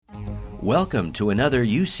Welcome to another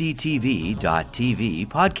UCTV.tv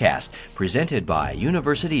podcast presented by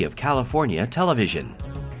University of California Television.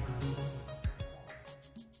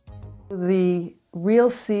 The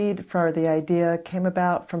real seed for the idea came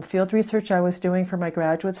about from field research I was doing for my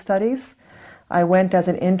graduate studies. I went as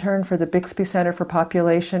an intern for the Bixby Center for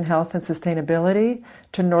Population, Health, and Sustainability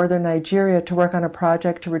to northern Nigeria to work on a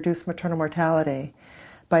project to reduce maternal mortality.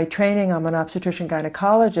 By training, I'm an obstetrician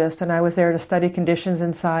gynecologist, and I was there to study conditions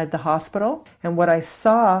inside the hospital. And what I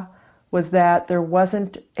saw was that there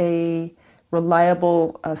wasn't a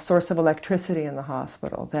reliable source of electricity in the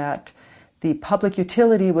hospital, that the public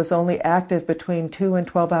utility was only active between 2 and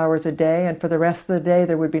 12 hours a day, and for the rest of the day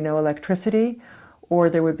there would be no electricity, or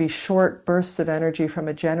there would be short bursts of energy from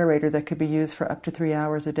a generator that could be used for up to 3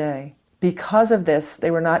 hours a day. Because of this,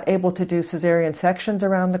 they were not able to do cesarean sections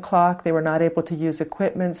around the clock. They were not able to use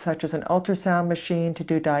equipment such as an ultrasound machine to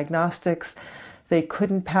do diagnostics. They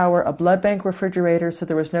couldn't power a blood bank refrigerator, so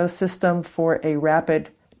there was no system for a rapid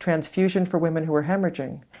transfusion for women who were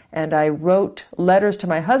hemorrhaging. And I wrote letters to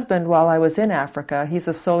my husband while I was in Africa. He's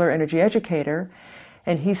a solar energy educator,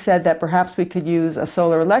 and he said that perhaps we could use a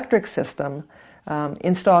solar electric system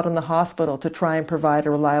installed in the hospital to try and provide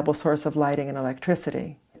a reliable source of lighting and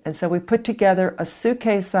electricity. And so we put together a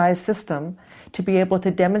suitcase-sized system to be able to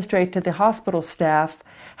demonstrate to the hospital staff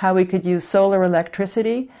how we could use solar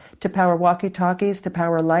electricity to power walkie-talkies, to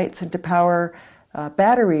power lights, and to power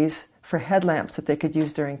batteries for headlamps that they could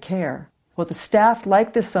use during care. Well, the staff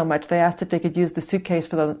liked this so much, they asked if they could use the suitcase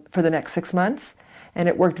for the next 6 months, and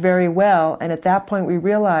it worked very well. And at that point, we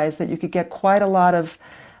realized that you could get quite a lot of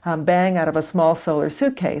bang out of a small solar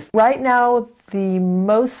suitcase. Right now, the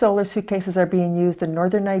most solar suitcases are being used in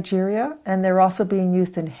northern Nigeria, and they're also being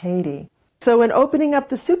used in Haiti. So in opening up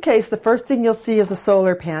the suitcase, the first thing you'll see is a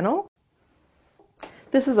solar panel.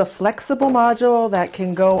 This is a flexible module that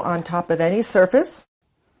can go on top of any surface.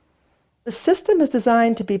 The system is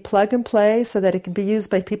designed to be plug and play so that it can be used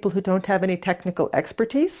by people who don't have any technical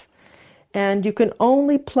expertise. And you can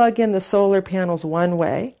only plug in the solar panels one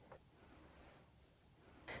way.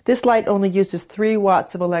 This light only uses 3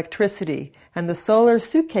 watts of electricity, and the solar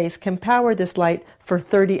suitcase can power this light for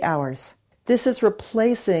 30 hours. This is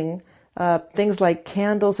replacing things like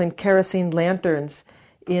candles and kerosene lanterns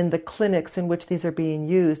in the clinics in which these are being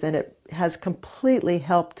used, and it has completely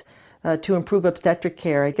helped to improve obstetric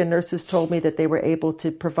care. Again, nurses told me that they were able to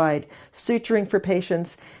provide suturing for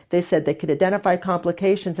patients. They said they could identify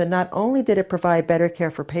complications, and not only did it provide better care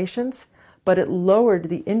for patients, but it lowered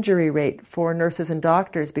the injury rate for nurses and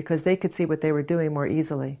doctors because they could see what they were doing more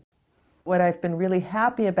easily. What I've been really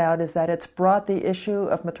happy about is that it's brought the issue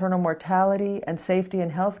of maternal mortality and safety in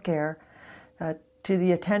healthcare to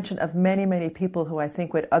the attention of many, many people who I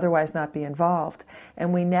think would otherwise not be involved.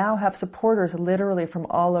 And we now have supporters literally from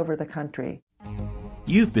all over the country.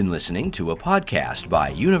 You've been listening to a podcast by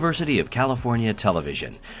University of California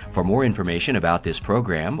Television. For more information about this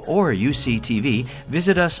program or UCTV,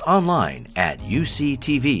 visit us online at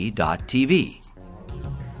uctv.tv.